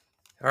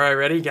All right,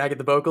 ready? Gotta get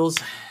the vocals.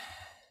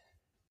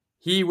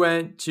 He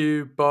went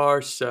to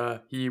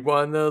Barca. He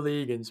won the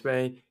league in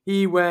Spain.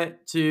 He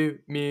went to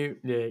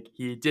Munich.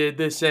 He did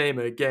the same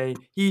again.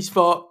 He's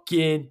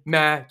fucking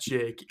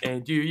magic.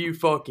 And do you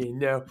fucking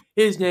know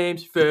his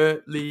name's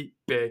Felipe?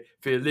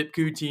 Philip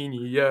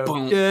Coutinho.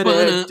 Da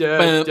da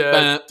da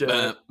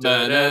da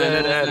da da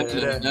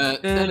da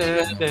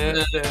da da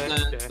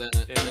da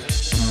da.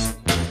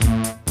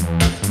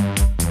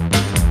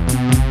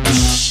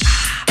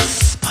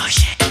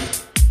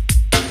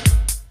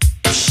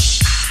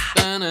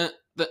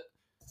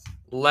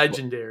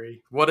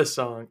 Legendary. What a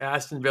song.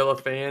 Aston Villa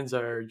fans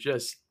are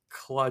just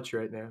clutch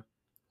right now.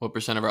 What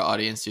percent of our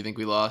audience do you think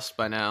we lost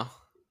by now?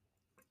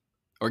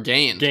 Or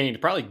gained?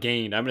 Probably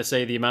gained. I'm going to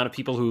say the amount of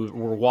people who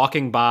were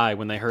walking by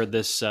when they heard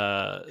this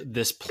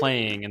this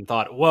playing and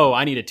thought, whoa,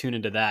 I need to tune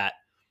into that.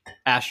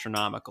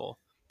 Astronomical.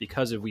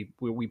 Because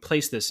we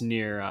placed this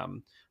near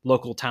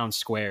local town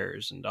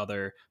squares and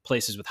other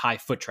places with high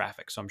foot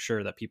traffic. So I'm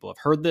sure that people have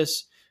heard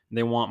this and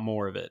they want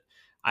more of it.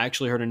 I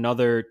actually heard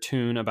another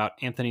tune about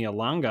Anthony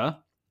Elanga,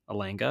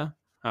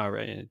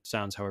 it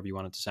sounds however you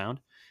want it to sound,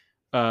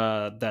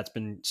 that's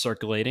been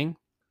circulating,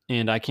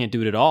 and I can't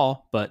do it at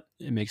all, but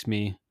it makes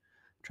me, I'm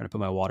trying to put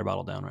my water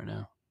bottle down right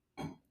now,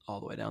 all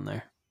the way down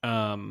there,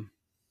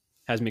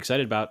 has me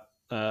excited about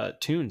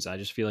tunes. I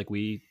just feel like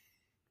we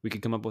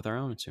could come up with our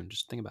own soon.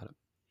 Just think about it.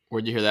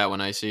 Where'd you hear that one,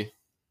 Icy?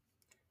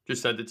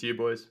 Just sent it to you,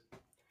 boys.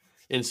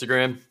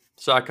 Instagram.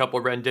 Saw a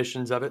couple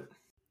renditions of it.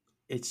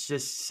 It's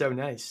just so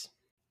nice.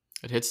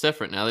 It hits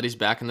different. Now that he's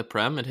back in the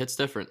Prem, it hits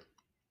different.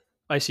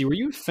 Icy, were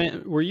you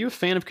a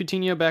fan of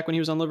Coutinho back when he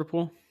was on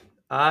Liverpool?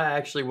 I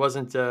actually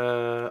wasn't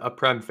a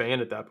Prem fan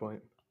at that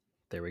point.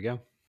 There we go.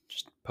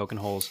 Just poking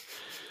holes.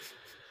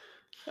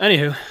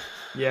 Anywho.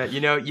 Yeah,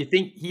 you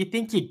think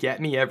you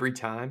get me every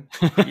time.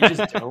 But you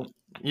just don't.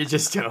 You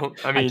just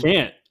don't. I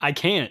mean, I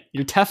can't.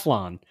 You're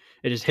Teflon.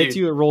 It just hits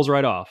you, it rolls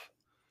right off.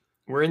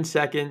 We're in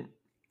second.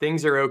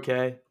 Things are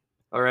okay.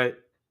 All right.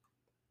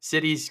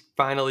 City's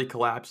finally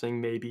collapsing,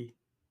 maybe.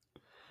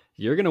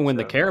 You're going to win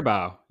the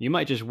Carabao. You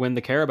might just win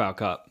the Carabao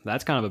Cup.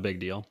 That's kind of a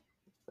big deal.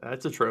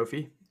 That's a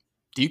trophy.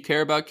 Do you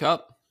care about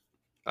Cup?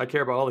 I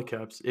care about all the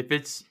cups. If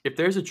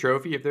there's a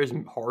trophy, if there's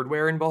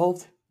hardware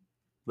involved,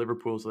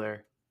 Liverpool's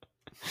there.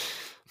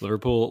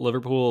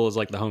 Liverpool is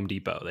like the Home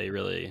Depot. They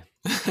really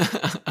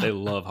they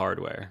love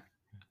hardware.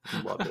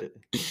 Love it.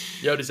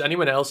 Yo, does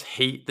anyone else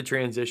hate the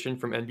transition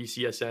from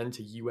NBCSN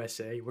to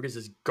USA? What is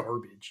this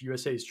garbage?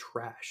 USA is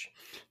trash.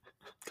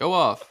 Go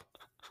off.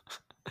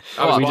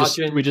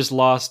 We just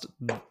lost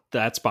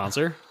that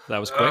sponsor. That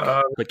was quick,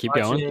 but keep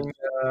going.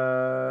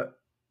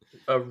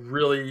 A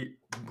really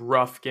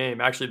rough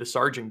game. Actually, the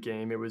Sargent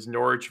game. It was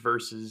Norwich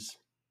versus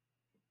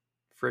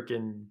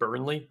freaking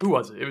Burnley. Who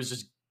was it? It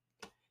was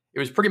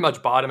pretty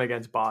much bottom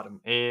against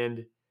bottom.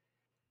 And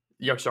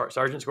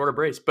Sargent scored a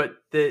brace. But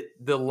the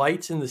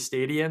lights in the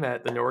stadium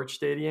at the Norwich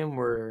Stadium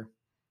were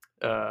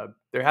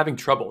they're having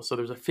trouble. So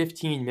there's a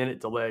 15-minute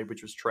delay,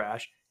 which was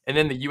trash. And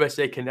then the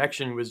USA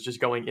connection was just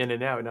going in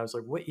and out. And I was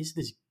like, what is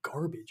this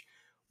garbage?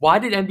 Why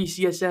did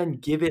NBCSN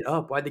give it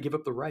up? Why'd they give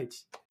up the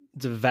rights?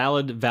 It's a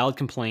valid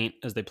complaint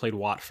as they played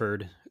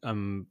Watford.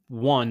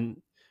 One,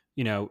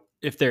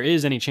 if there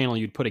is any channel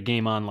you'd put a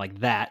game on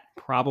like that,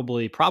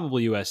 probably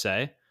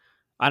USA.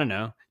 I don't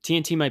know.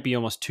 TNT might be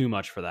almost too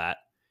much for that.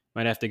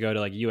 Might have to go to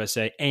like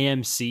USA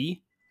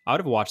AMC. I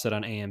would have watched that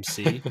on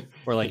AMC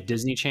or like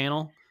Disney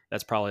Channel.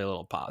 That's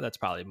probably that's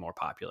probably more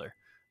popular.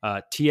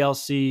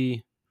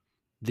 TLC,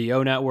 the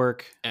O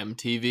Network,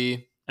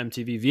 MTV,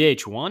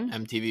 VH1,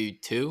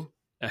 MTV2.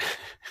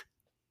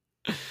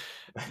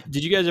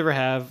 Did you guys ever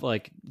have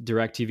like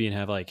DirecTV and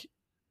have like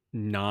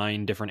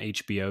 9 different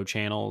HBO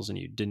channels and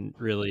you didn't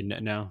really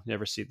know? You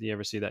ever see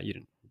that? You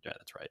didn't. Yeah,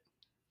 that's right.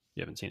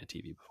 You haven't seen a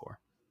TV before.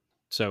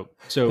 So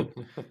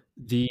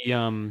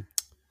the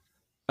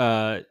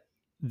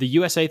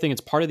USA thing,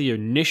 it's part of the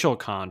initial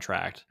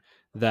contract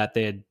that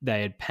they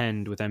had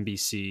penned with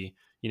NBC,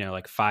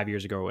 like 5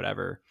 years ago or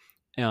whatever.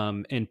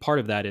 And part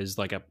of that is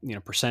like a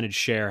percentage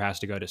share has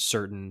to go to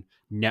certain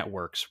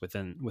networks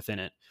within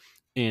it.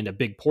 And a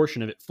big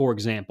portion of it, for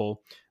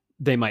example,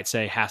 they might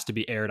say has to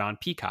be aired on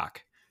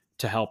Peacock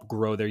to help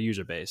grow their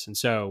user base. And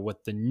so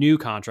with the new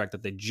contract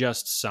that they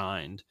just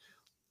signed,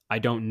 I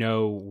don't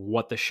know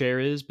what the share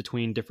is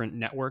between different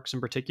networks in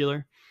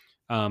particular.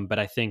 But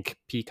I think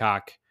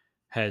Peacock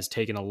has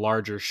taken a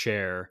larger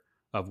share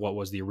of what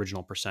was the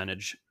original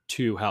percentage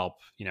to help,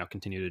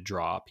 continue to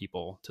draw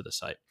people to the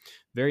site.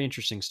 Very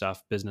interesting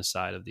stuff, business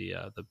side of the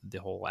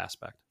whole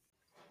aspect.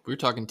 We were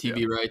talking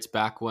TV rights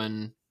back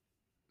when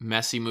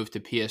Messi moved to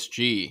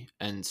PSG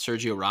and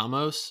Sergio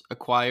Ramos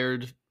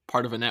acquired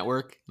part of a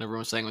network. And everyone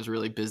was saying it was a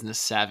really business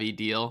savvy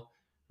deal,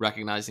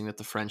 recognizing that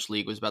the French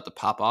league was about to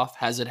pop off.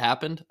 Has it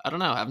happened? I don't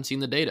know. I haven't seen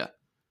the data.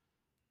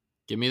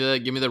 Give me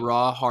the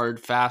raw, hard,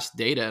 fast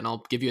data, and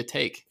I'll give you a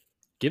take.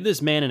 Give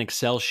this man an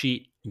Excel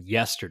sheet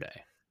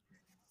yesterday.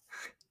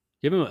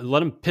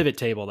 Let him pivot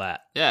table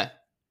that. Yeah,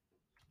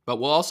 but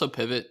we'll also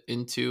pivot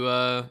into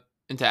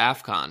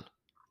AFCON.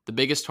 the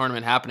biggest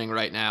tournament happening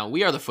right now.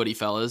 We are the footy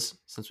fellas,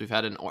 since we've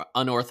had an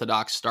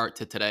unorthodox start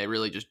to today,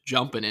 really just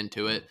jumping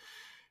into it.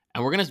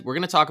 And we're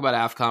gonna talk about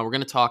AFCON. We're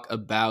gonna talk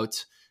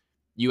about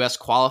U.S.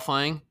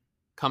 qualifying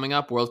coming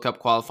up, World Cup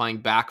qualifying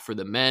back for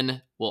the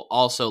men. We'll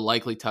also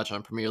likely touch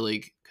on Premier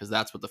League because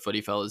that's what the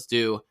footy fellas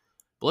do.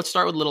 But let's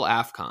start with little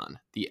AFCON,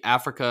 the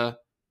Africa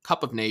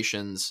Cup of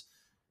Nations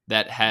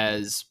that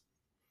has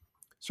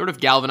sort of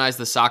galvanized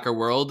the soccer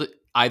world,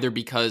 either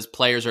because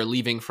players are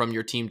leaving from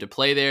your team to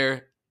play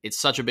there. It's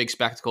such a big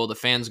spectacle. The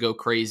fans go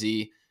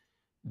crazy.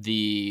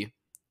 The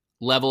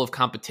level of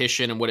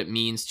competition and what it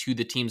means to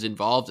the teams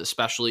involved,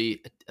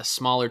 especially a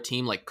smaller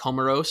team like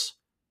Comoros,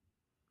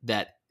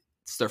 that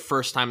it's their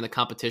first time in the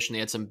competition. They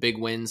had some big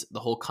wins. The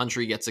whole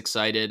country gets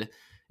excited.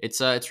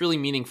 It's really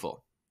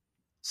meaningful.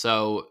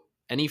 So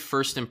any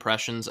first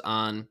impressions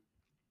on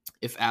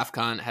if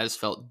AFCON has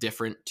felt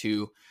different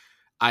to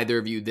either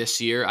of you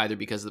this year, either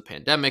because of the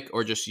pandemic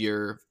or just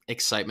your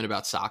excitement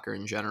about soccer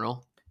in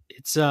general?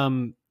 It's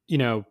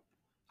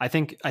I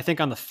think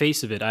on the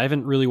face of it, I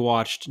haven't really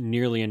watched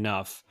nearly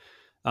enough.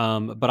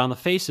 But on the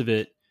face of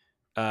it,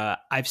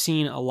 I've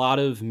seen a lot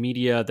of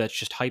media that's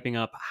just hyping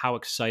up how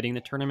exciting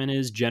the tournament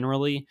is.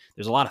 Generally,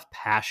 there's a lot of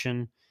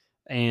passion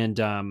and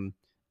a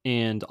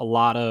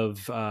lot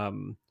of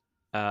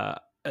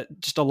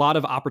just a lot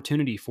of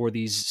opportunity for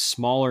these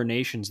smaller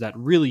nations that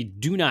really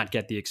do not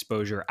get the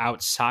exposure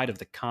outside of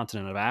the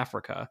continent of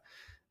Africa.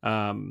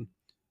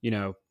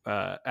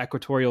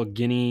 Equatorial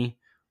Guinea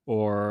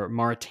or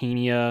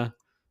Mauritania,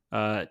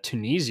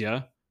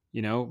 Tunisia,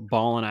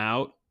 balling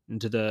out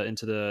into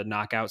the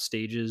knockout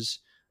stages.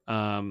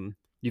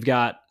 You've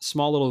got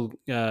small little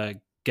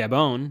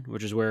Gabon,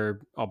 which is where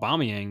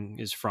Aubameyang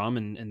is from,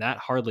 and that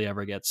hardly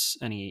ever gets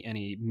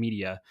any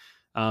media.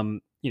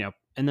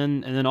 And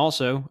then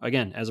also,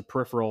 again, as a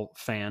peripheral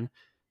fan,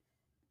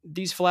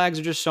 these flags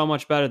are just so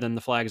much better than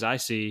the flags I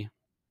see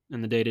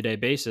in the day-to-day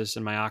basis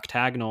in my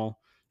octagonal,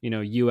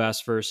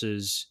 U.S.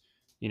 versus,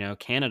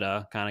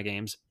 Canada kind of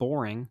games.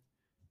 Boring.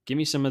 Give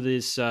me some of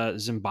this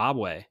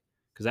Zimbabwe,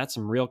 because that's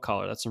some real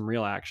color. That's some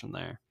real action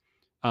there.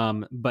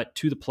 But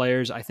to the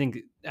players, I think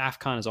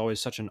AFCON is always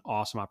such an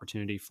awesome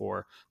opportunity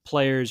for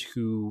players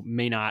who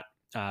may not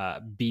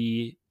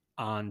be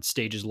on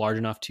stages large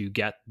enough to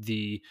get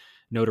the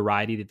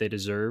notoriety that they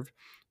deserve.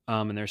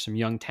 And there's some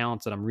young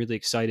talents that I'm really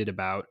excited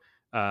about.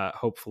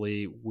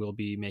 Hopefully we'll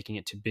be making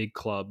it to big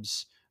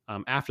clubs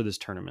after this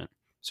tournament.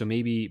 So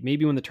maybe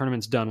when the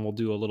tournament's done, we'll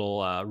do a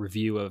little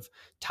review of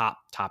top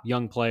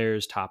young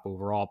players, top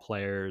overall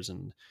players,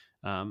 and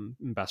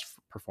best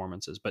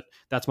performances. But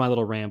that's my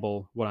little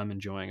ramble, what I'm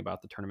enjoying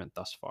about the tournament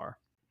thus far.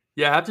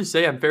 Yeah, I have to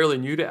say I'm fairly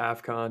new to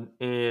AFCON,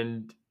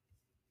 and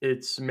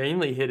it's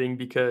mainly hitting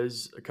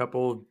because a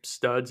couple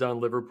studs on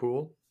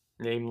Liverpool,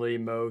 namely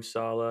Mo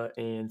Salah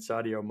and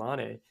Sadio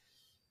Mane,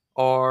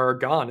 are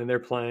gone, and they're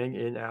playing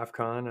in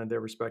AFCON on their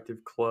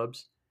respective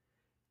clubs,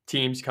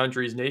 teams,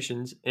 countries,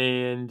 nations.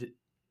 And,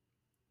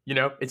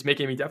 it's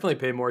making me definitely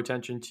pay more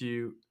attention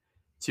to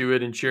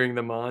it and cheering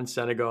them on,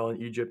 Senegal and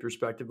Egypt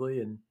respectively.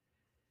 And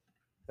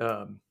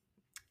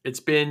it's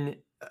been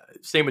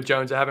same with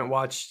Jones. I haven't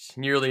watched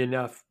nearly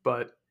enough,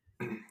 but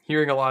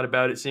hearing a lot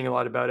about it, seeing a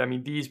lot about it. I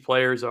mean, these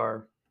players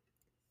are,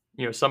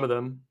 some of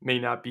them may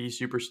not be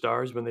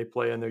superstars when they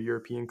play on their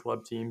European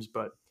club teams,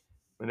 but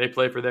when they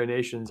play for their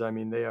nations, I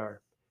mean, they're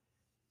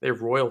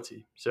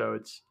royalty. So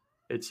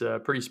it's a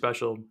pretty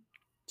special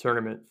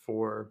tournament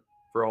for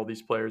all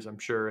these players, I'm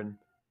sure. And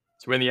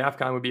to win the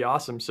AFCON would be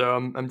awesome. So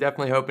I'm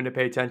definitely hoping to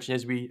pay attention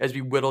as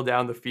we whittle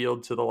down the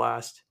field to the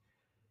last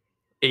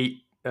 8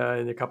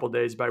 in a couple of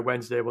days. By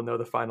Wednesday, we'll know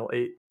the final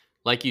 8.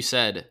 Like you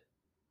said,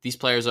 these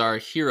players are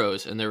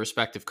heroes in their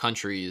respective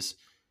countries,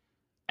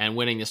 and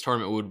winning this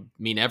tournament would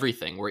mean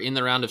everything. We're in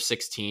the round of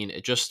 16.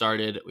 It just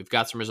started. We've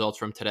got some results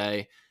from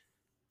today.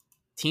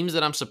 Teams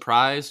that I'm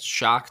surprised,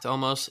 shocked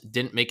almost,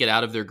 didn't make it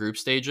out of their group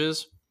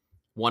stages.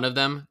 One of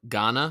them,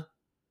 Ghana.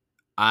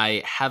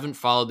 I haven't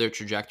followed their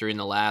trajectory in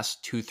the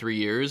last 2-3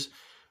 years,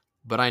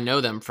 but I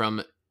know them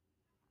from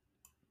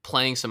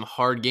playing some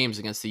hard games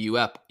against the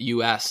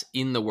U.S.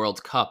 in the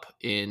World Cup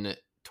in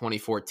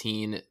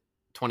 2014,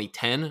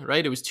 2010,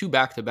 right? It was 2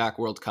 back-to-back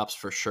World Cups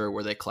for sure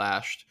where they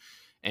clashed.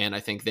 And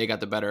I think they got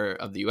the better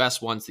of the U.S.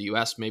 once. The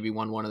U.S. maybe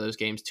won one of those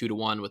games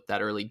 2-1 with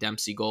that early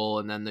Dempsey goal.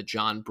 And then the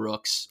John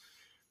Brooks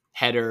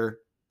header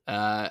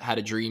had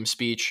a dream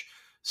speech.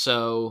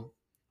 So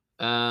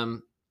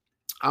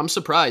I'm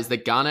surprised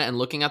that Ghana, and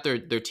looking at their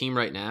team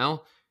right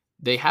now,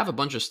 they have a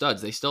bunch of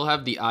studs. They still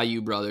have the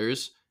Ayew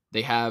brothers.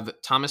 They have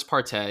Thomas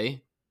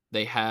Partey.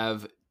 They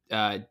have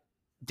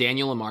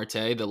Daniel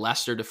Amarte, the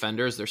Leicester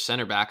defenders, their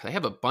center back. They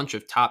have a bunch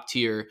of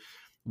top-tier,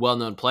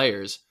 well-known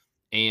players,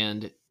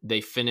 and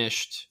they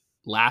finished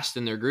last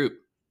in their group,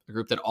 a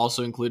group that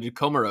also included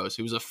Comoros,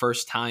 who was a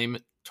first-time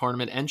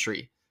tournament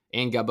entry,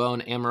 and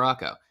Gabon and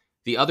Morocco.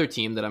 The other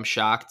team that I'm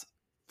shocked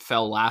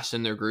fell last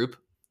in their group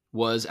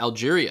was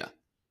Algeria,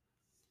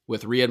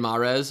 with Riyad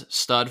Mahrez,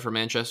 stud for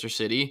Manchester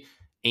City,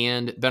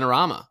 and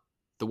Benrahma,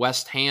 the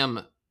West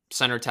Ham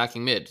center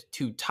attacking mid,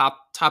 two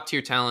top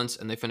tier talents,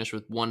 and they finished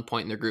with 1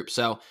 point in their group.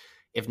 So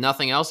if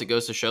nothing else, it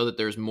goes to show that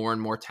there's more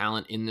and more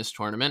talent in this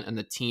tournament, and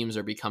the teams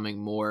are becoming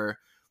more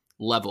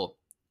level.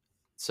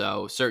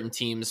 So certain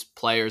teams,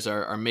 players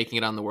are making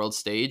it on the world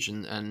stage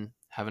and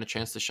having a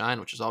chance to shine,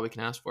 which is all we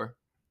can ask for.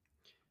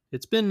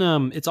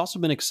 It's also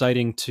been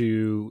exciting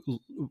to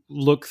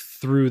look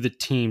through the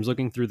teams,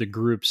 looking through the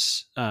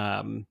groups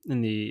in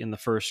the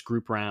first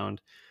group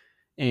round,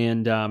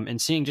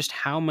 and seeing just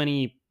how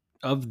many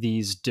of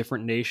these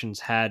different nations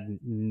had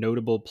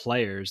notable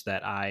players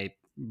that I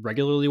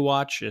regularly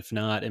watch, if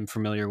not am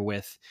familiar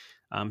with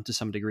to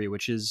some degree,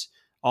 which is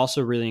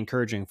also really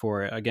encouraging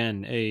for,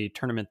 again, a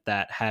tournament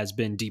that has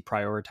been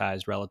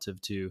deprioritized relative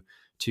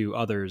to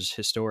others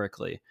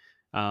historically.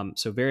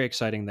 So very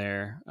exciting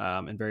there,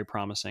 and very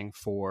promising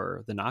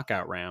for the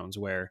knockout rounds,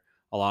 where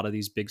a lot of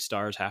these big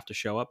stars have to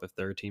show up if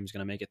their team's going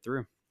to make it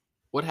through.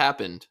 What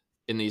happened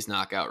in these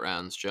knockout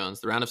rounds,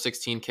 Jones? The round of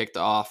 16 kicked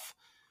off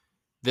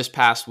this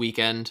past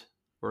weekend.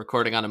 We're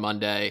recording on a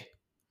Monday.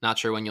 Not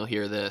sure when you'll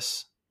hear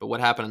this, but what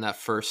happened in that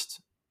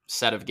first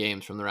set of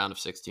games from the round of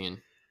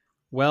 16?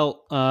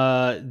 Well,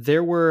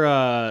 there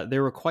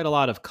were quite a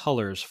lot of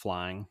colors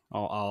flying.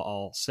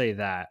 I'll say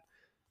that.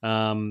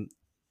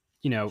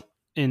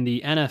 In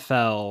the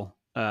NFL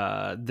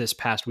this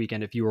past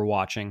weekend, if you were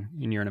watching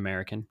and you're an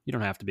American, you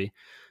don't have to be.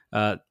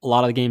 A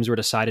lot of the games were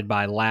decided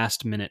by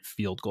last-minute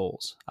field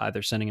goals,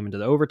 either sending them into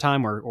the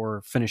overtime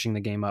or finishing the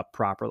game up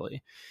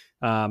properly.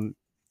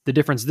 The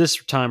difference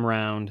this time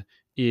around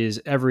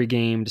is every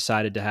game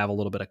decided to have a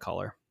little bit of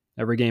color.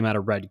 Every game had a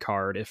red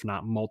card, if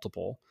not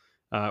multiple,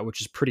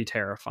 which is pretty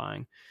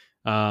terrifying,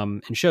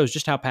 and shows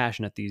just how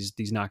passionate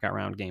these knockout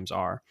round games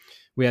are.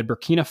 We had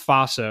Burkina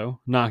Faso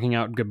knocking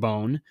out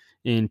Gabon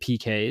in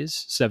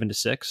PKs,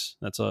 7-6.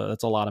 That's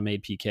a lot of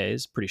made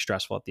PKs. Pretty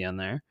stressful at the end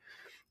there.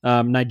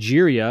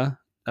 Nigeria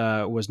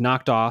was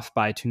knocked off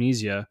by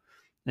Tunisia,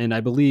 and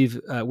I believe,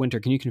 Winter,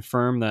 can you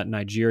confirm that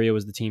Nigeria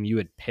was the team you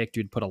had picked?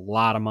 You'd put a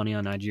lot of money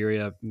on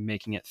Nigeria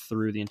making it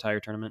through the entire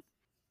tournament.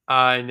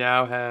 I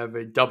now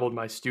have doubled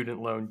my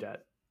student loan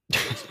debt.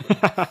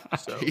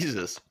 So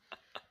Jesus,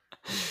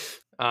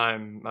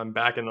 I'm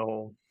back in the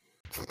hole.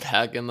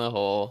 Back in the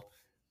hole.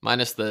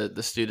 Minus the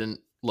student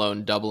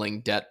loan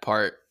doubling debt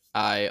part,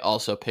 I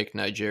also picked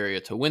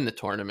Nigeria to win the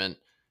tournament,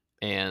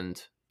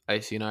 and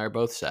Icy and I are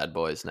both sad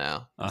boys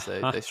now.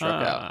 They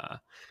struck out.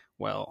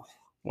 Well,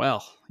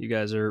 you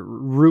guys are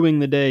ruining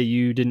the day.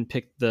 You didn't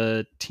pick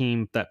the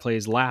team that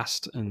plays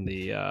last in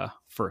the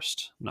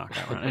first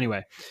knockout round.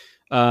 Anyway,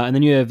 and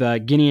then you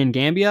have Guinea and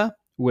Gambia,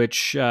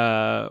 which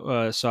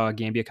saw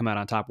Gambia come out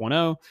on top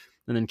 1-0,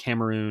 and then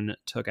Cameroon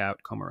took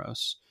out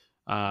Comoros.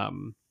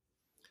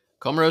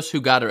 Comoros, who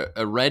got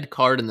a red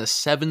card in the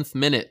 7th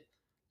minute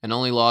and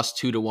only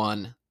lost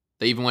 2-1.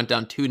 They even went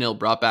down 2-0,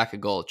 brought back a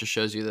goal. It just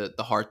shows you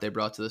the heart they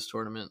brought to this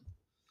tournament.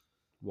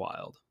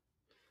 Wild.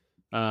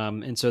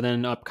 And so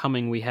then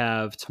upcoming,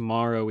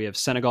 tomorrow we have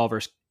Senegal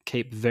versus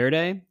Cape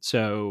Verde.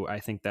 So I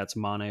think that's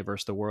Mane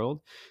versus the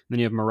world. And then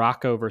you have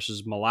Morocco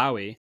versus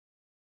Malawi.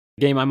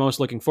 The game I'm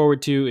most looking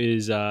forward to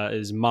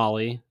is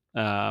Mali,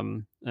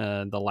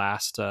 the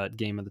last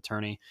game of the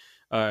tourney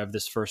of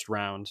this first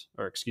round,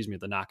 or excuse me,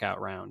 the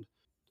knockout round.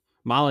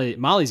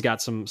 Mali's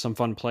got some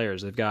fun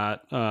players. They've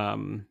got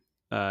Yves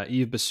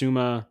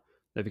Bissouma.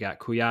 They've got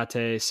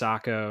Kouyaté,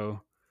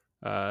 Sako.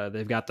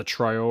 They've got the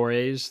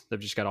Traorés. They've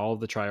just got all of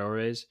the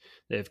Traorés.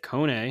 They have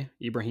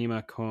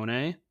Ibrahima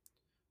Kone.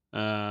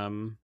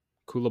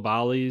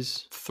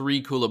 Koulibaly's.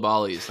 3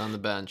 Koulibalys on the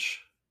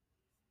bench.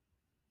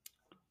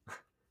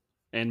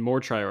 And more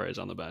Traorés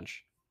on the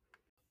bench.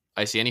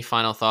 I see. Any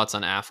final thoughts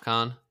on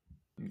AFCON?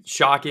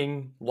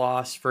 Shocking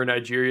loss for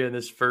Nigeria in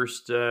this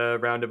first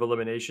round of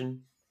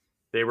elimination.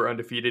 They were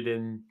undefeated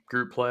in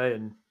group play,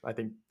 and I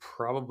think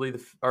probably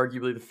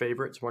arguably the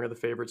favorites, one of the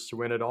favorites to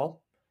win it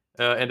all.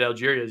 And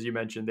Algeria, as you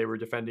mentioned, they were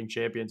defending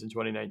champions in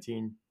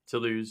 2019. To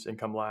lose and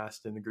come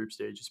last in the group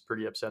stage is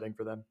pretty upsetting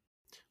for them.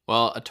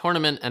 Well, a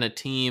tournament and a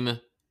team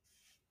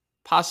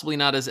possibly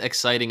not as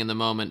exciting in the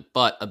moment,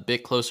 but a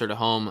bit closer to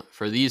home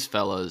for these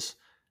fellows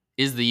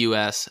is the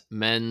U.S.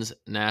 men's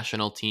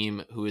national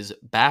team, who is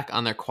back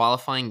on their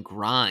qualifying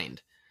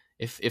grind.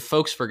 If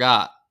folks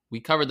forgot, we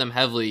covered them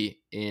heavily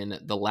in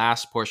the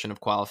last portion of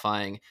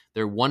qualifying.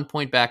 They're 1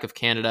 point back of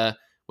Canada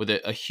with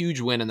a huge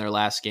win in their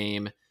last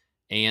game.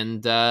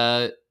 And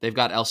they've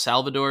got El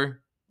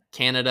Salvador,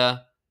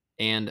 Canada,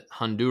 and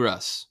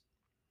Honduras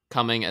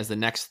coming as the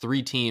next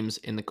 3 teams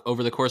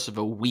over the course of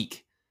a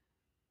week.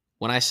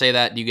 When I say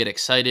that, do you get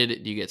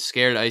excited? Do you get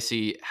scared,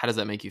 Icy? How does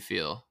that make you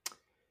feel?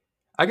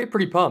 I get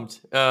pretty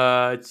pumped.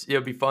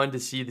 It'll be fun to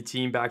see the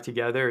team back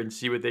together and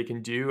see what they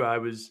can do.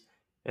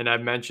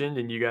 I've mentioned,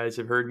 and you guys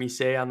have heard me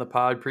say on the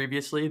pod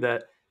previously,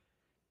 that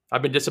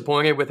I've been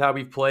disappointed with how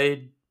we've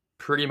played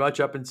pretty much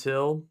up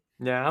until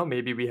now.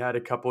 Maybe we had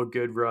a couple of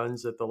good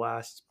runs at the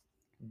last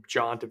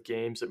jaunt of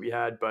games that we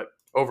had, but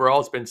overall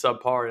it's been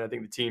subpar, and I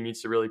think the team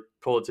needs to really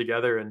pull it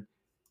together. And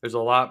there's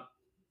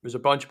a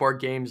bunch more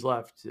games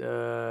left,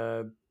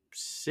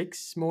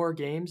 6 more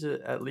games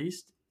at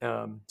least.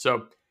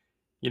 So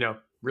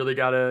really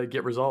got to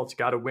get results,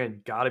 got to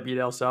win, got to beat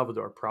El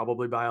Salvador,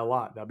 probably by a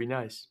lot. That'd be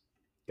nice.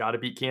 Got to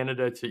beat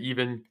Canada to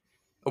even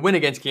a win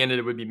against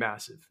Canada would be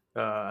massive.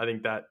 I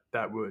think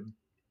that would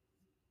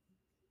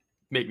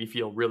make me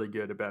feel really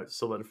good about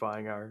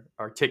solidifying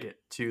our ticket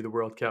to the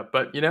World Cup.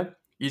 But,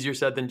 easier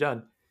said than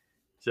done.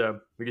 So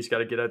we just got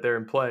to get out there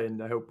and play.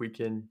 And I hope we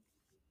can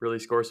really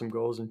score some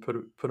goals and put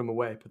them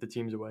away, put the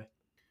teams away.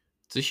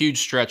 It's a huge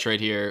stretch right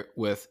here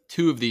with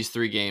 2 of these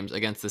 3 games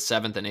against the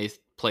 7th and 8th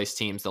place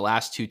teams, the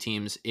last 2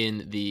 teams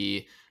in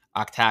the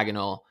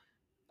octagonal,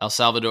 El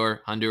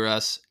Salvador,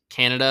 Honduras,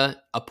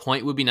 Canada. A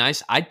point would be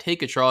nice. I'd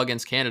take a draw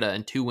against Canada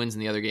and 2 wins in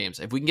the other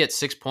games. If we can get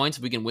 6 points,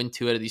 if we can win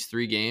 2 out of these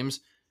 3 games,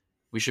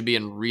 we should be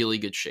in really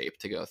good shape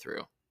to go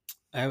through.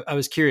 I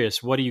was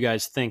curious, what do you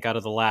guys think out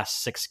of the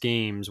last 6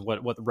 games?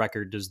 What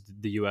record does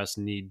the U.S.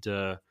 need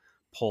to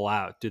pull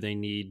out? Do they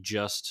need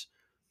just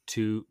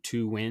two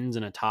wins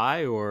and a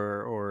tie,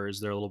 or is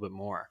there a little bit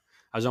more?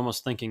 I was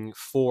almost thinking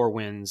 4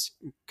 wins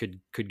could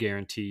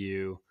guarantee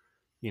you,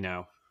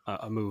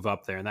 a move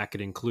up there, and that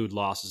could include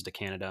losses to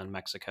Canada and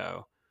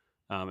Mexico,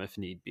 if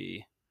need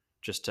be,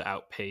 just to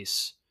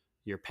outpace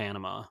your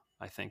Panama,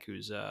 I think,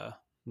 who's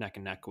neck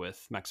and neck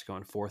with Mexico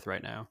in 4th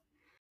right now.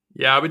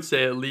 Yeah, I would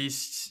say at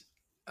least.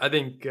 I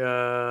think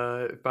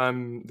if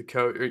I'm the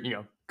coach,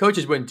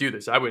 coaches wouldn't do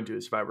this. I wouldn't do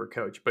this if I were a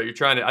coach. But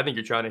I think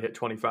you're trying to hit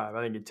 25.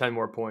 I think 10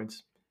 more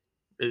points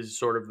is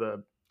sort of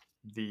the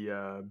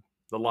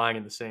line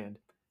in the sand.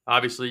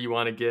 Obviously, you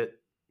want to get,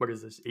 what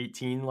is this,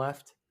 18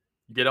 left?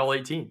 You get all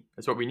 18.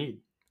 That's what we need.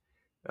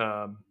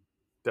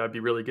 That'd be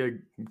really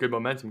good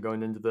momentum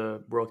going into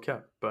the World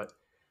Cup. But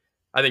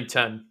I think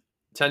 10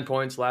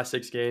 points, last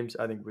 6 games,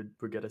 I think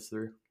would get us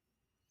through.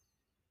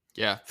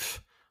 Yeah,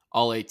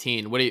 all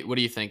 18. What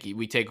do you think?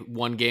 We take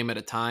 1 game at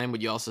a time.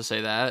 Would you also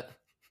say that?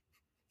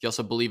 You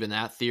also believe in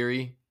that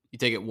theory? You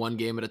take it 1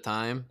 game at a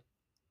time?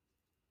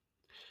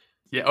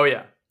 Yeah. Oh,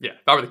 yeah. Yeah.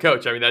 If I were the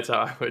coach, I mean, that's how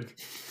I would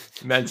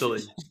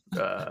mentally,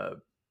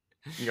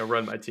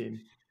 run my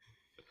team.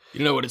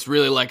 You know what it's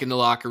really like in the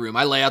locker room.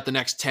 I lay out the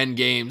next 10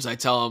 games. I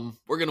tell them,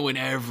 we're going to win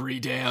every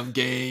damn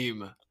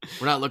game.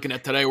 We're not looking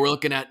at today. We're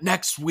looking at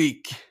next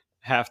week.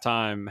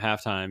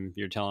 Halftime,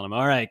 you're telling them,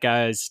 all right,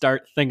 guys,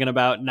 start thinking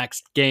about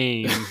next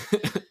game.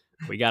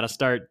 We got to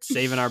start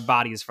saving our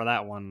bodies for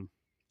that one.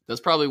 That's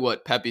probably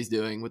what Pepe's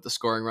doing with the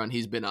scoring run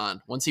he's been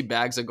on. Once he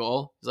bags a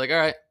goal, he's like, all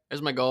right,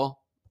 there's my goal.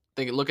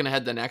 Looking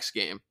ahead to the next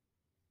game.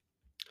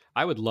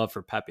 I would love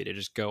for Pepe to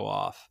just go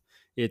off.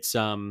 It's,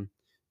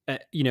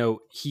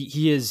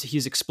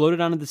 he's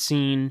exploded onto the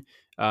scene.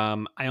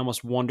 I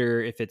almost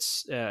wonder if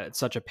it's at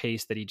such a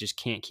pace that he just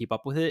can't keep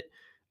up with it.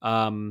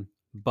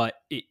 But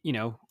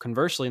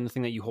conversely, and the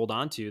thing that you hold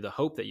on to, the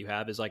hope that you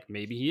have is like,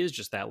 maybe he is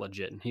just that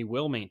legit and he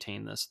will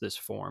maintain this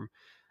form.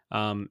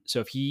 So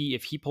if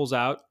he pulls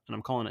out, and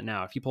I'm calling it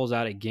now, if he pulls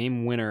out a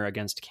game winner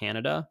against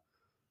Canada,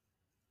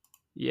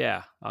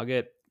 yeah, I'll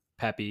get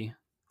Pepe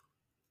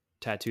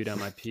tattooed on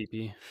my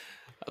pee-pee.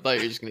 I thought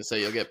you were just going to say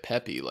you'll get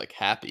Pepe, like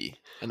happy.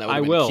 And that would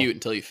have been cute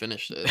until you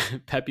finished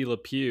it. Pepe Le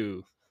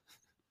Pew.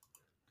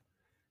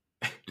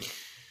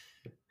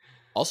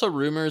 Also,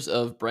 rumors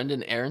of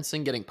Brendan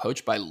Aronson getting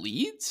poached by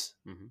Leeds.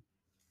 Mm-hmm.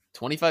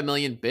 25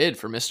 million bid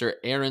for Mr.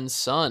 Aaron's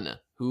son,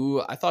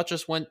 who I thought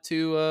just went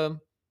to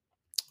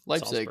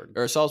Leipzig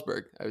or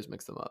Salzburg. I always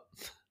mix them up.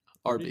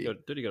 RB.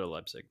 Did he go to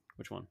Leipzig?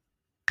 Which one?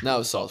 No, it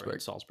was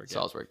Salzburg.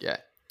 Salzburg. Yeah.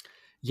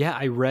 Yeah,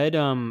 I read.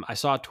 I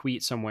saw a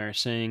tweet somewhere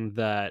saying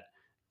that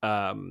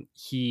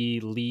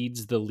he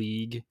leads the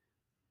league,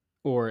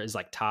 or is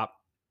like top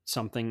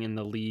something in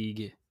the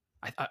league.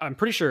 I'm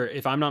pretty sure,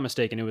 if I'm not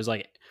mistaken, it was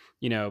like,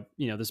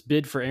 this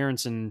bid for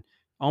Aronson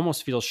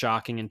almost feels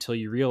shocking until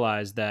you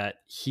realize that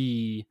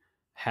he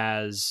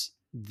has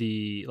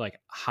the like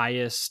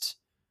highest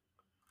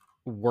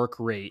work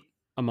rate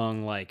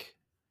among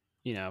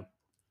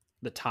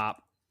the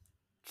top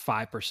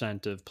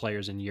 5% of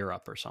players in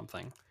Europe or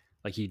something.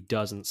 Like, he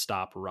doesn't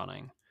stop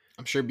running.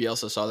 I'm sure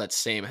Bielsa saw that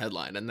same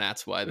headline, and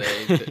that's why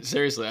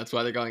seriously, that's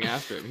why they're going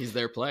after him. He's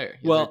their player.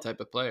 He's their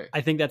type of player.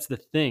 I think that's the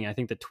thing. I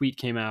think the tweet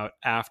came out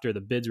after the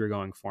bids were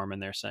going for him,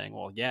 and they're saying,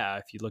 well, yeah,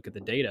 if you look at the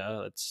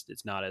data,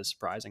 it's not as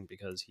surprising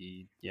because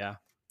he's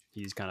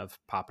kind of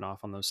popping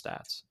off on those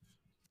stats.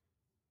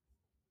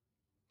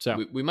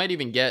 So we might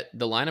even get,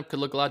 the lineup could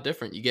look a lot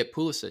different. You get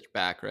Pulisic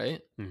back,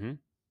 right? Mm-hmm.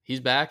 He's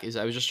back.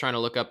 I was just trying to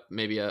look up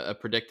maybe a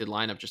predicted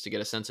lineup just to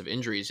get a sense of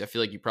injuries. I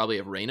feel like you probably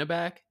have Reina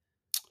back.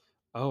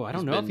 Oh, I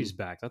don't know if he's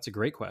back. That's a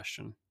great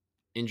question.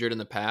 Injured in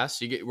the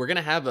past. We're going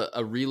to have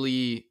a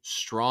really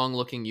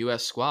strong-looking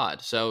U.S.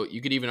 squad. So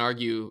you could even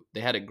argue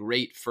they had a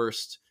great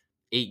first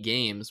 8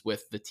 games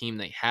with the team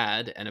they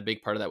had, and a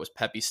big part of that was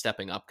Pepe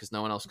stepping up because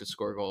no one else could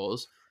score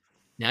goals.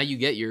 Now you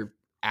get your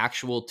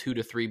actual 2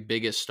 to 3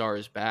 biggest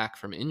stars back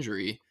from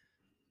injury.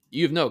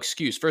 You have no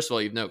excuse. First of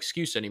all, you have no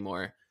excuse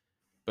anymore.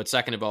 But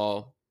second of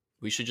all,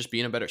 we should just be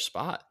in a better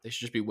spot. They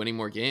should just be winning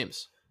more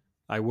games.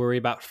 I worry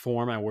about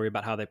form. I worry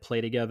about how they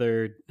play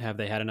together. Have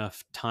they had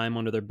enough time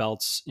under their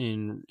belts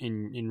in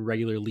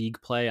regular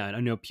league play? I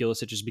know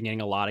Pulisic has been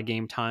getting a lot of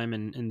game time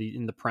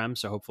in the Prem,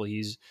 so hopefully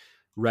he's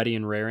ready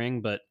and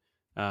raring, but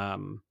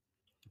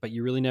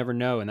you really never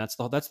know. And that's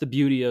the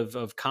beauty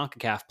of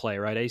CONCACAF play,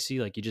 right, AC?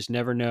 Like, you just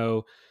never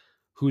know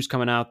who's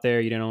coming out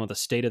there. You don't know what the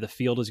state of the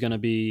field is going to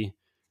be.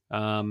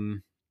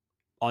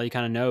 All you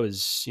kind of know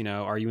is,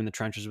 are you in the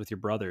trenches with your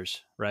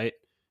brothers, right?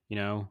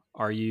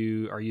 Are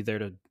you there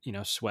to,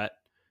 sweat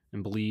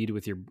and bleed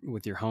with your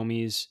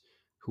homies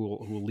who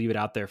will leave it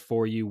out there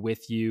for you,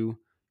 with you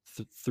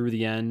through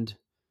the end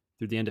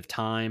of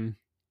time.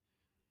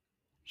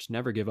 Just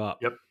never give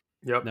up. Yep.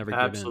 Never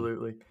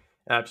Absolutely.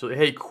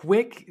 Absolutely. Hey,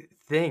 quick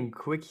thing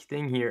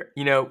here.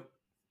 We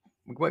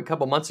went a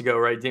couple months ago,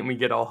 right? Didn't we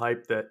get all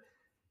hyped that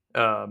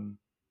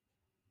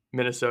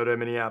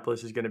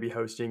Minnesota-Minneapolis is going to be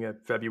hosting a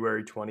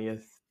February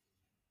 20th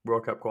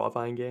World Cup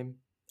qualifying game?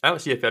 I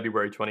don't see a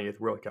February 20th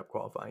World Cup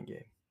qualifying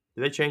game.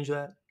 Did they change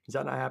that? Is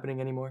that not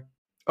happening anymore?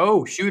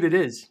 Oh, shoot, it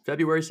is.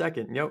 February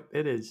 2nd. Yep,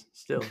 it is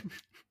still.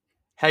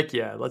 Heck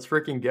yeah, let's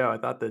freaking go. I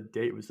thought the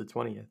date was the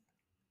 20th.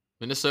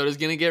 Minnesota's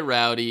going to get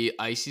rowdy.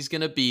 Icy's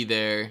going to be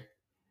there.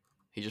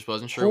 He just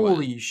wasn't sure when.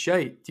 Holy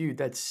shit, dude,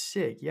 that's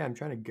sick. Yeah, I'm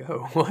trying to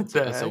go. What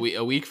the That's heck?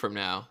 a week from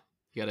now.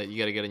 You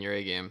gotta get in your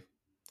A game.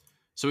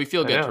 So we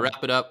feel good. To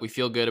wrap it up, we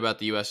feel good about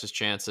the U.S.'s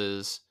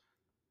chances.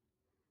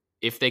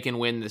 If they can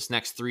win this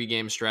next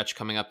 3-game stretch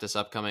coming up this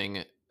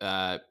upcoming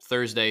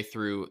Thursday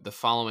through the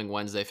following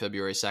Wednesday,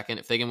 February 2nd,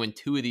 if they can win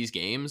 2 of these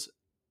games,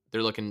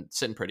 they're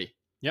sitting pretty.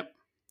 Yep.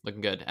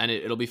 Looking good. And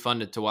it'll be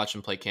fun to watch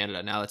them play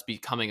Canada. Now that's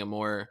becoming a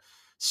more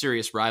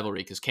serious rivalry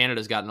because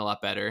Canada's gotten a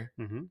lot better.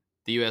 Mm-hmm.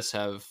 The U.S.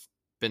 have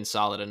been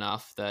solid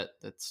enough that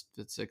it's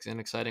an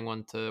exciting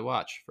one to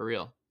watch, for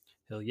real.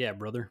 Hell yeah,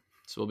 brother.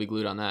 So we'll be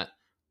glued on that.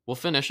 We'll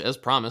finish, as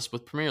promised,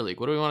 with Premier League.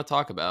 What do we want to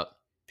talk about?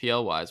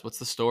 PL-wise, what's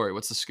the story?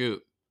 What's the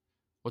scoop?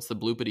 What's the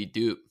bloopity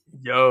doop?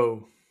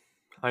 Yo,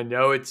 I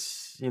know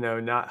it's,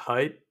 not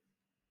hype,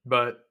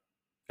 but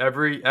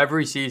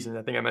every season,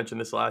 I think I mentioned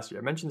this last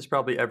year. I mentioned this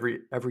probably every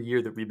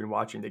year that we've been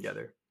watching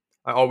together.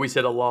 I always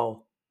hit a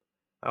lull.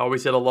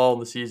 in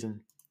the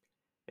season.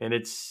 And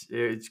it's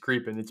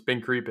creeping. It's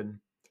been creeping.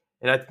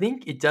 And I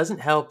think it doesn't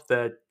help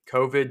that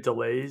COVID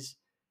delays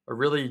are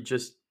really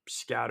just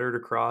scattered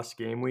across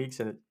game weeks,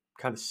 and it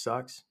kind of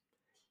sucks.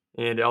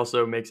 And it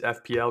also makes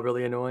FPL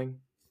really annoying.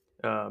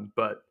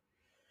 But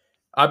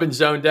I've been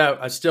zoned out.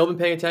 I've still been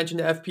paying attention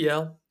to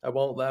FPL. I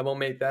won't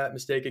make that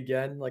mistake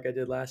again like I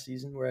did last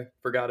season where I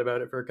forgot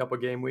about it for a couple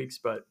game weeks.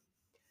 But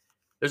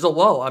there's a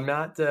lull. I'm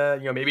not,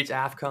 maybe it's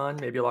AFCON.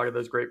 Maybe a lot of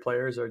those great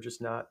players are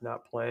just not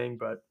playing.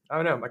 But I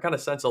don't know. I kind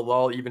of sense a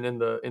lull even in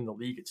the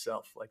league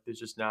itself. Like there's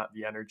just not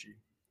the energy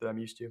that I'm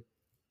used to.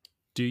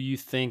 Do you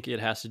think it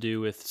has to do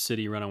with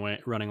City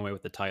running away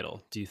with the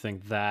title? Do you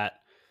think that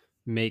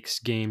makes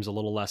games a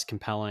little less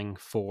compelling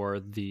for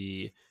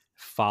the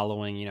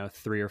following,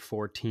 3 or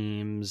 4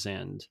 teams,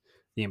 and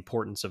the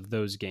importance of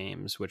those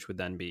games, which would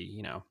then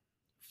be,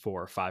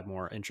 4 or 5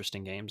 more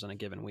interesting games in a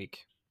given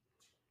week?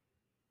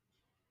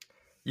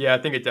 Yeah, I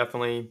think it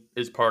definitely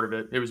is part of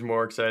it. It was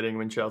more exciting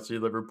when Chelsea,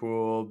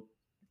 Liverpool,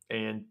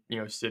 and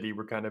City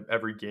were kind of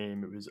every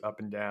game. It was up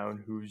and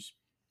down. Who's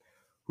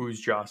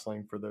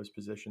jostling for those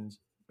positions?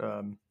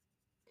 I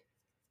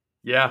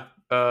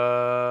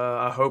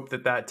hope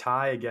that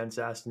tie against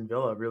Aston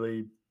Villa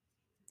really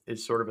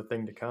is sort of a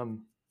thing to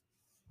come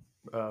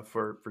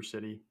for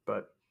City.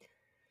 But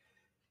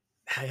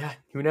yeah,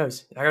 who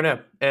knows? I don't know.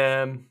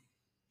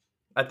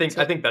 I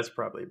think that's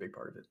probably a big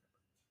part of it.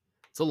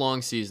 It's a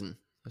long season.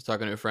 I was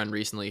talking to a friend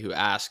recently who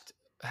asked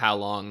how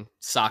long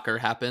soccer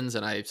happens,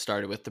 and I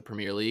started with the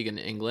Premier League in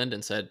England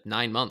and said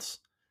 9 months.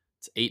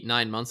 It's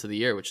 8-9 months of the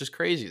year, which is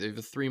crazy. They have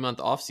a 3-month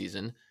off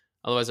season.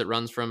 Otherwise, it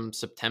runs from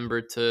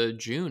September to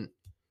June,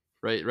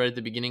 right at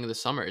the beginning of the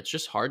summer. It's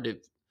just hard to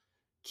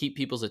keep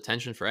people's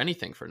attention for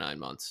anything for 9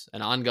 months.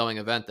 An ongoing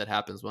event that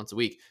happens once a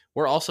week.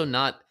 We're also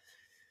not,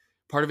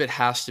 part of it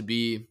has to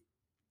be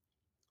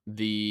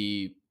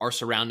our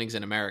surroundings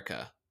in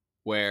America,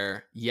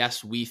 where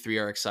yes, we 3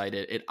 are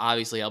excited. It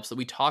obviously helps that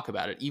we talk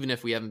about it. Even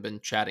if we haven't been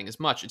chatting as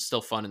much, it's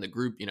still fun in the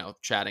group,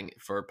 chatting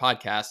for a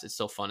podcast. It's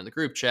still fun in the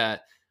group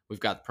chat.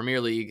 We've got the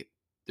Premier League.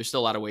 There's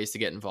still a lot of ways to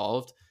get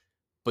involved,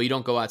 but you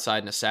don't go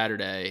outside on a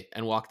Saturday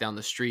and walk down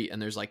the street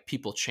and there's like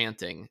people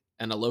chanting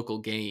and a local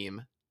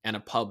game and a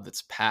pub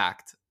that's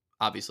packed,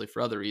 obviously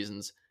for other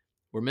reasons.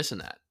 We're missing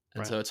that.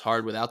 And so it's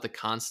hard without the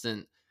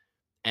constant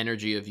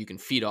energy of you can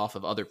feed off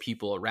of other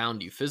people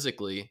around you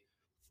physically.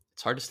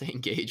 It's hard to stay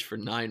engaged for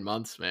 9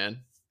 months,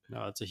 man.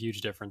 No, it's a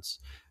huge difference.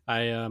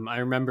 I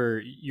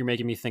remember you're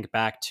making me think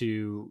back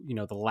to,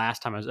 the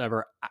last time I was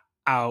ever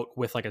out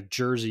with like a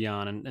jersey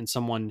on and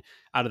someone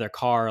out of their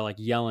car like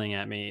yelling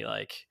at me,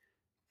 like,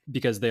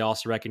 because they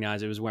also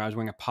recognized it was when I was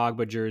wearing a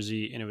Pogba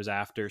jersey and it was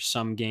after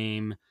some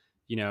game,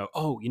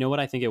 oh, you know what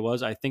I think it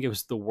was? I think it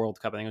was the World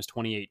Cup. I think it was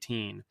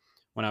 2018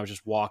 when I was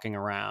just walking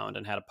around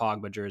and had a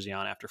Pogba jersey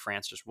on after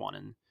France just won,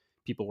 and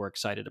people were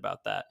excited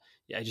about that.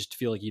 Yeah, I just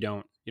feel like you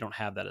don't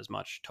have that as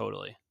much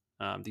totally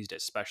these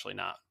days, especially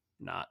not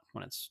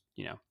when it's,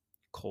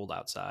 cold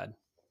outside.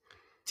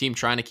 Team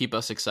trying to keep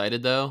us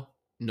excited though,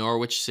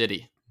 Norwich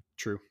City.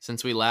 True.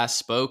 Since we last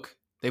spoke,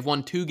 they've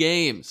won 2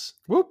 games.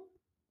 Whoop.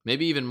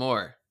 maybe even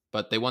more.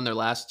 But they won their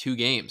last 2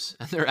 games,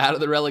 and they're out of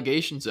the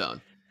relegation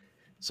zone.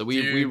 So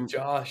Dude, we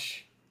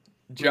Josh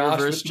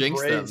reverse with the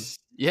jinxed them. brace.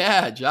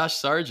 Yeah, Josh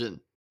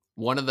Sargent.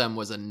 One of them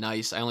was a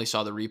nice, I only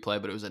saw the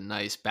replay, but it was a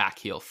nice back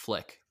heel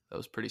flick. That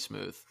was pretty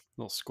smooth.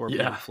 Little scorpion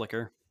Yeah.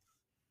 flicker.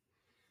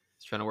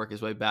 He's trying to work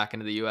his way back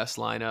into the U.S.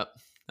 lineup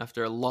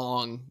after a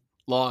long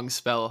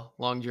spell,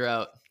 long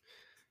drought.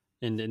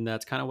 And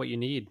that's kind of what you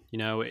need. You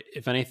know,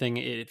 if anything,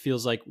 it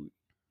feels like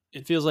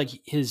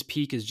his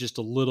peak is just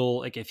a little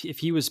like if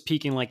he was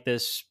peaking like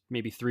this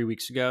maybe 3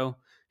 weeks ago,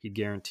 he'd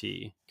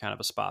guarantee kind of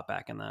a spot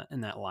back in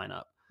that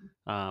lineup.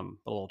 A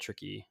little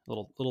tricky,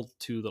 little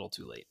too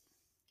late.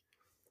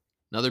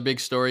 Another big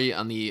story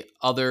on the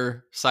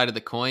other side of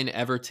the coin,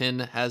 Everton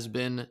has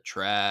been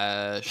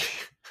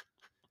trash.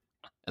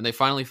 And they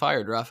finally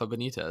fired Rafa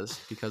Benitez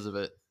because of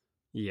it.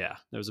 Yeah,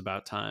 it was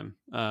about time.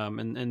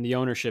 And the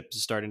ownership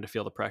is starting to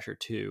feel the pressure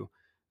too.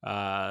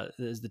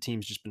 As the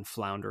team's just been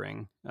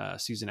floundering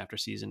season after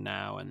season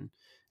now, and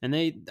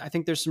I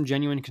think there's some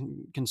genuine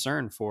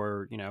concern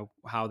for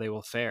how they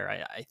will fare.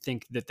 I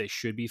think that they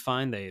should be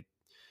fine.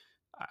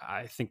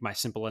 I think my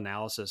simple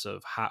analysis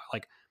of how,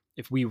 like,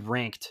 if we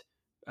ranked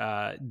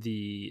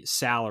the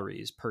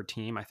salaries per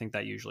team, I think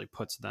that usually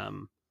puts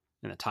them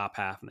in the top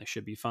half, and they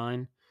should be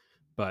fine.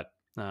 But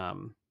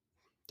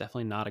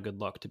definitely not a good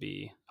look to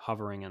be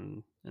hovering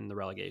in the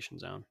relegation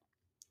zone.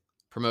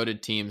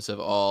 Promoted teams have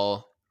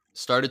all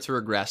started to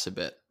regress a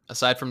bit.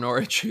 Aside from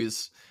Norwich,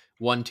 who's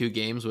won 2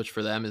 games, which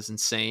for them is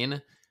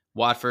insane.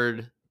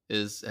 Watford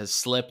has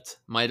slipped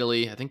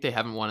mightily. I think they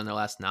haven't won in their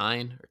last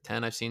 9 or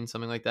 10. I've seen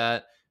something like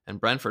that. And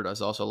Brentford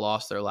has also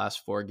lost their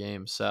last 4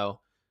 games. So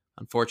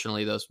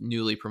unfortunately, those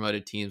newly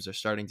promoted teams are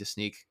starting to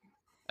sneak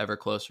ever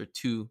closer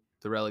to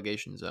the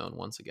relegation zone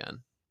once again.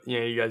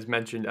 Yeah, you guys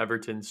mentioned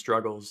Everton's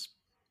struggles.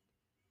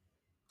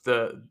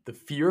 The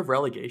fear of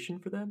relegation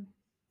for them?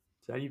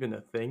 Is that even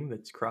a thing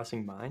that's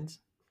crossing minds?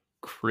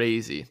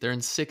 Crazy. They're in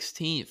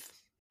 16th.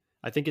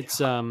 I think it's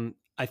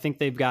I think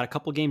they've got a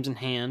couple games in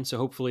hand, so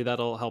hopefully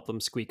that'll help them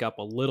squeak up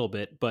a little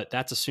bit, but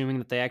that's assuming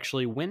that they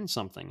actually win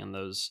something in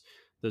those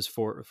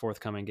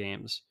forthcoming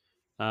games.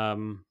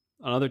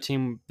 Another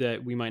team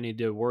that we might need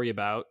to worry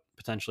about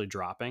potentially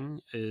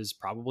dropping is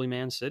probably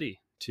Man City,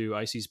 to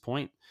Icy's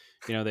point.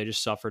 They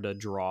just suffered a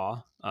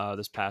draw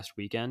this past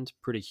weekend.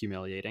 Pretty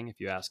humiliating,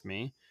 if you ask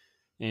me.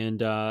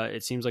 And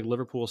it seems like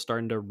Liverpool is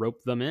starting to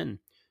rope them in.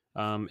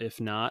 If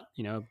not,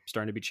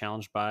 starting to be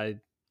challenged by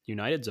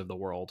Uniteds of the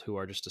world, who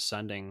are just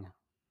ascending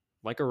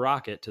like a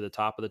rocket to the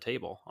top of the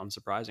table,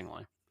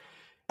 unsurprisingly.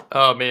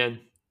 Oh, man.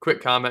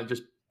 Quick comment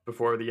just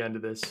before the end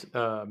of this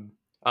on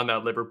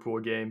that Liverpool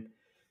game.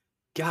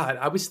 God,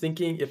 I was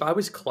thinking if I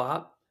was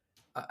Klopp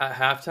at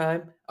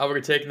halftime, I would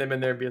have taken them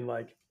in there and been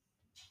like,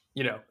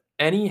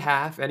 any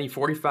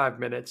 45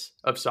 minutes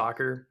of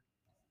soccer,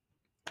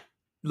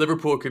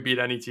 Liverpool could beat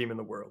any team in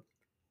the world.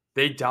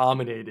 They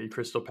dominated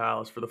Crystal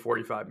Palace for the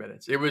 45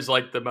 minutes. It was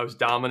like the most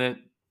dominant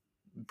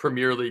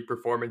Premier League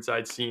performance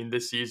I'd seen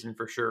this season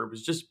for sure. It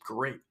was just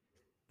great.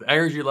 The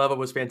energy level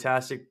was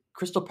fantastic.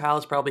 Crystal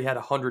Palace probably had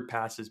 100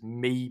 passes,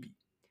 maybe,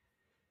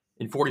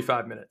 in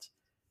 45 minutes.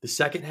 The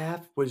second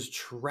half was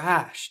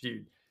trash,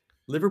 dude.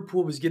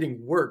 Liverpool was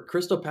getting work.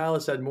 Crystal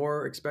Palace had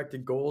more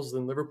expected goals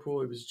than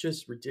Liverpool. It was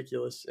just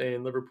ridiculous.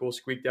 And Liverpool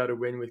squeaked out a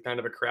win with kind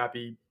of a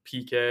crappy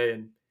PK.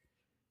 And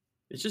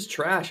it's just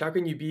trash. How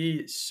can you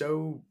be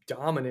so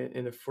dominant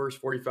in the first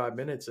 45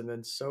 minutes and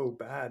then so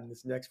bad in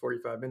this next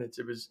 45 minutes?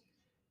 It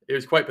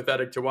was quite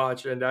pathetic to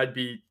watch, and I'd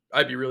be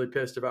really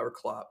pissed if I were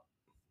Klopp.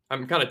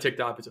 I'm kind of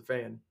ticked off as a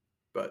fan,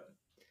 but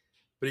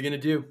what are you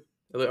gonna do?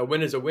 A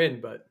win is a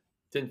win, but it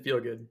didn't feel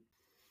good.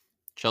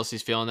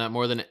 Chelsea's feeling that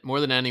more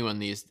than anyone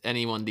these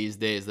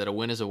days, that a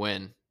win is a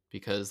win,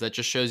 because that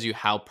just shows you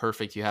how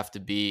perfect you have to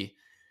be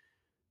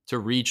to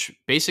reach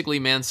basically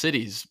Man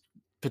City's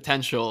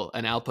potential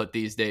and output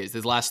these days.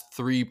 These last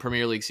 4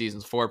 Premier League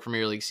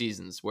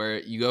seasons, where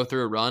you go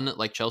through a run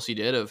like Chelsea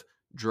did of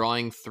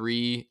drawing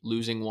 3,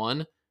 losing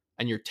 1,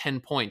 and you're 10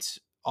 points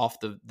off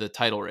the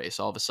title race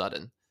all of a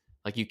sudden.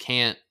 Like, you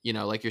can't,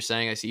 like you're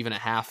saying, I see even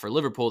at half for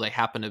Liverpool, they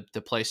happen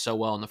to play so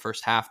well in the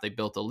first half, they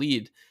built a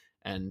lead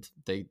and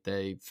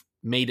they've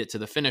made it to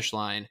the finish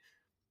line.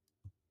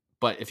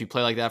 But if you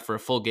play like that for a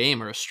full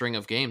game or a string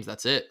of games,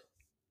 that's it.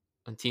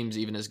 And teams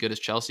even as good as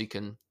Chelsea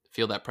can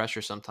feel that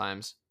pressure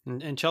sometimes.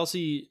 And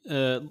Chelsea,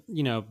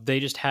 they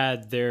just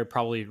had their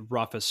probably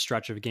roughest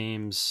stretch of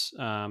games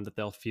that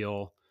they'll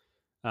feel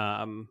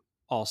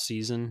all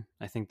season.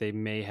 I think they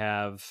may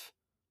have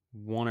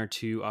 1 or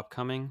 2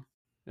 upcoming.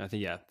 I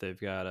think, they've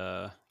got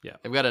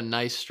a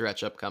nice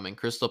stretch upcoming.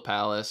 Crystal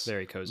Palace,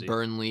 very cozy.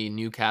 Burnley,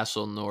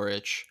 Newcastle,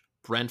 Norwich,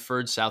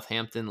 Brentford,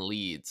 Southampton,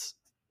 Leeds.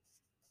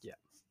 Yeah,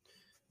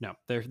 no,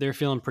 they're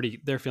feeling pretty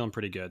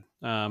good.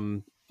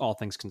 All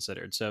things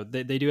considered, so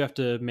they do have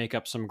to make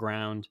up some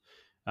ground.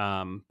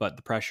 But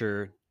the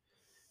pressure,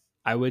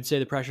 I would say,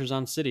 the pressure's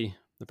on City.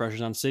 The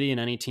pressure's on City and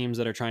any teams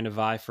that are trying to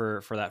vie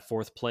for that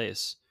 4th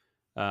place,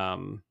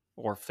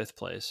 or 5th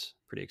place.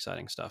 Pretty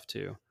exciting stuff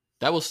too.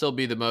 That will still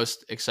be the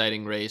most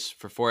exciting race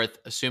for fourth,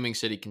 assuming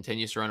City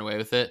continues to run away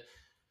with it.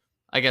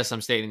 I guess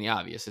I'm stating the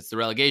obvious. It's the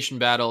relegation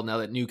battle now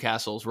that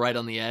Newcastle's right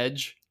on the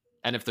edge.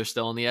 And if they're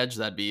still on the edge,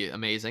 that'd be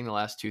amazing the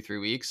last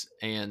 2-3 weeks.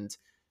 And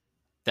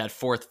that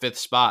fourth, fifth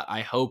spot,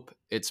 I hope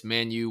it's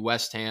Man U,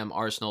 West Ham,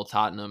 Arsenal,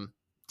 Tottenham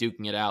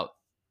duking it out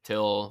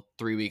till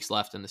 3 weeks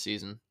left in the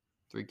season.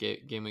 3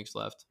 game weeks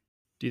left.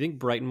 Do you think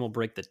Brighton will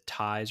break the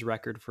ties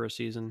record for a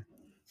season?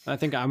 I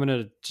think I'm going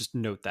to just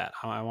note that.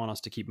 I want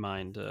us to keep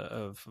mind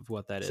of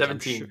what that is.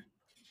 17.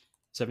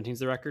 17's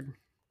the record?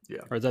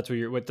 Yeah. Or that's what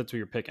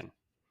you're picking?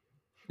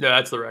 Yeah,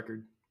 that's the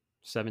record.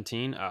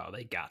 17? Oh,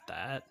 they got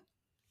that.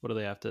 What do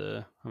they have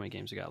to? How many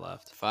games they got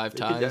left? 5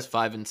 ties,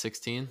 5 and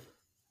 16.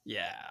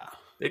 Yeah,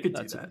 they could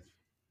do that.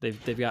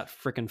 They've got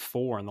freaking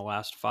 4 in the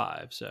last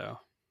 5. So,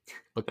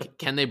 but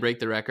can they break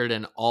the record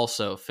and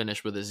also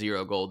finish with a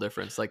 0 goal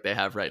difference like they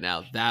have right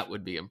now? That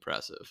would be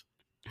impressive.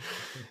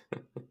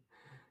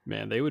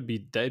 Man,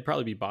 they'd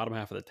probably be bottom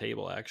half of the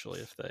table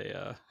actually if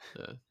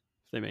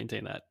they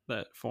maintain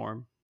that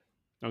form.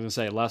 I was gonna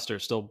say Leicester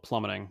still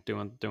plummeting,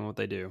 doing what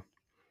they do.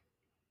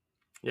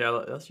 Yeah,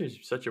 Leicester's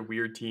such a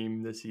weird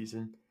team this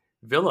season.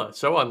 Villa,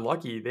 so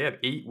unlucky. They have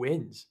 8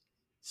 wins.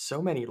 So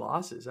many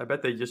losses. I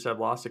bet they just have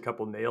lost a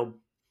couple nail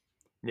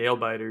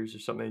biters or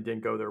something that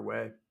didn't go their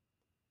way.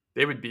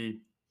 They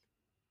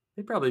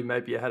probably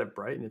might be ahead of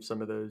Brighton if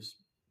some of those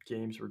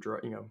games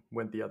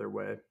went the other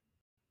way.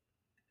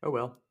 Oh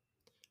well.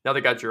 Now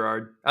they got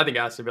Gerrard. I think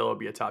Aston Villa will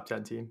be a top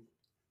 10 team.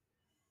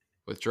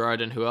 With Gerrard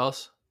and who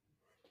else?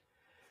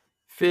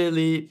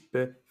 Philippe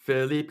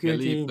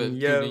Coutinho.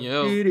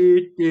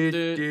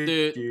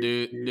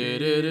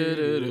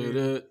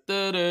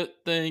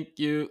 Thank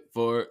you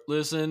for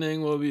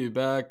listening. We'll be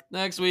back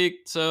next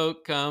week, so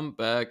come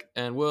back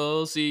and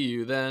we'll see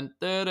you then.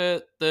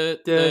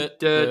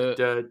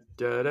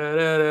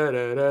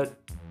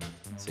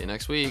 See you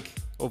next week.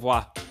 Au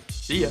revoir.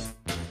 See ya.